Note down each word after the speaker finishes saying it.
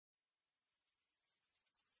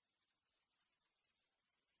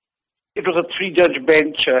It was a three-judge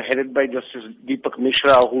bench headed by Justice Deepak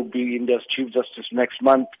Mishra, who will be India's Chief Justice next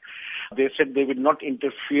month. They said they will not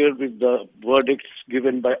interfere with the verdicts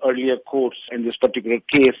given by earlier courts in this particular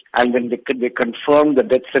case, and when they confirmed the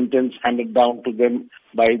death sentence handed down to them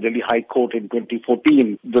by Delhi High Court in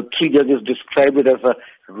 2014. The three judges described it as a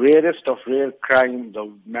rarest of rare crime,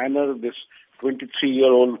 the manner this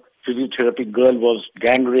 23-year-old physiotherapy girl was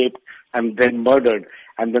gang raped and then murdered,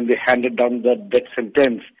 and then they handed down the death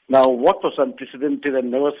sentence. Now, what was unprecedented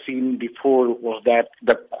and never seen before was that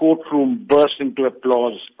the courtroom burst into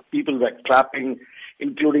applause. People were clapping,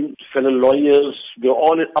 including fellow lawyers. They were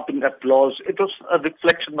all up in applause. It was a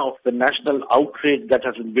reflection of the national outrage that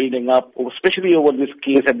has been building up, especially over this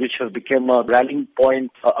case, and which has become a rallying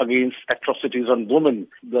point against atrocities on women.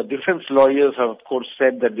 The defense lawyers have, of course,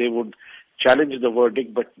 said that they would challenge the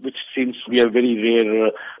verdict, but which seems to be a very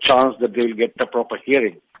rare chance that they will get a proper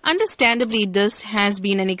hearing. Understandably, this has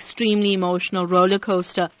been an extremely emotional roller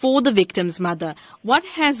coaster for the victim's mother. What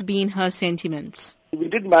has been her sentiments? We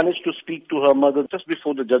did manage to speak to her mother just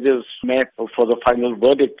before the judges met for the final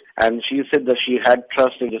verdict, and she said that she had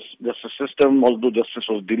trust in the justice system, although justice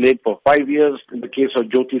was delayed for 5 years in the case of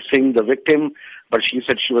Jyoti Singh, the victim. But she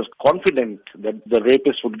said she was confident that the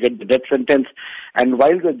rapist would get the death sentence. And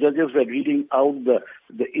while the judges were reading out the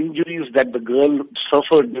injuries that the girl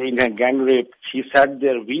suffered during her gang rape, she sat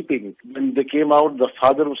there weeping. When they came out, the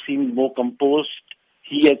father seemed more composed.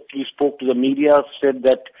 He actually spoke to the media, said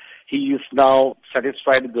that he is now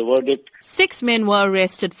satisfied with the verdict. 6 men were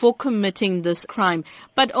arrested for committing this crime,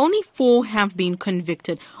 but only 4 have been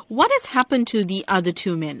convicted. What has happened to the other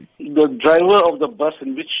 2 men? The driver of the bus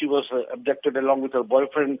in which she was abducted along with her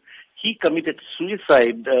boyfriend, he committed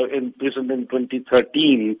suicide in prison in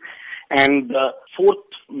 2013. And the 4th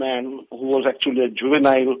man, who was actually a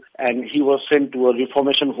juvenile, and he was sent to a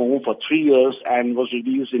reformation home for 3 years and was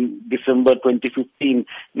released in December 2015.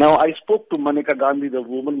 Now, I spoke to Maneka Gandhi, the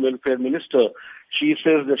Women Welfare Minister. She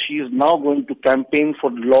says that she is now going to campaign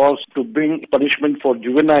for laws to bring punishment for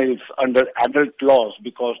juveniles under adult laws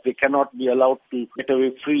because they cannot be allowed to get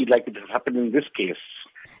away free like it has happened in this case.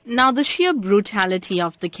 Now, the sheer brutality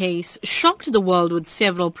of the case shocked the world with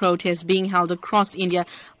several protests being held across India,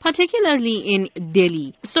 particularly in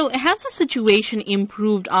Delhi. So has the situation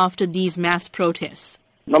improved after these mass protests?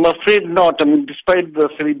 I'm afraid not. I mean, despite the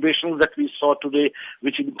celebrations that we saw today,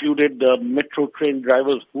 which included the metro train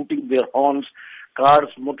drivers hooting their horns, cars,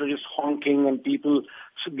 motorists honking, and people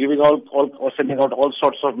giving out or sending out all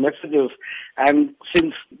sorts of messages. And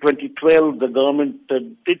since 2012, the government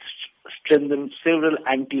did strengthen several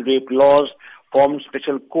anti-rape laws, formed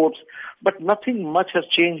special courts, but nothing much has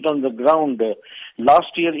changed on the ground.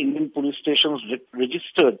 Last year, Indian police stations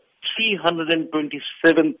registered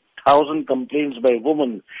 327,000 complaints by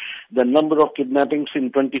women. The number of kidnappings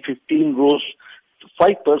in 2015 rose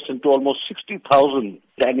 5% to almost 60,000.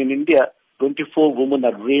 And in India, 24 women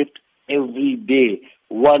are raped every day,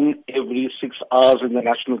 1 every 6 hours in the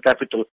national capital.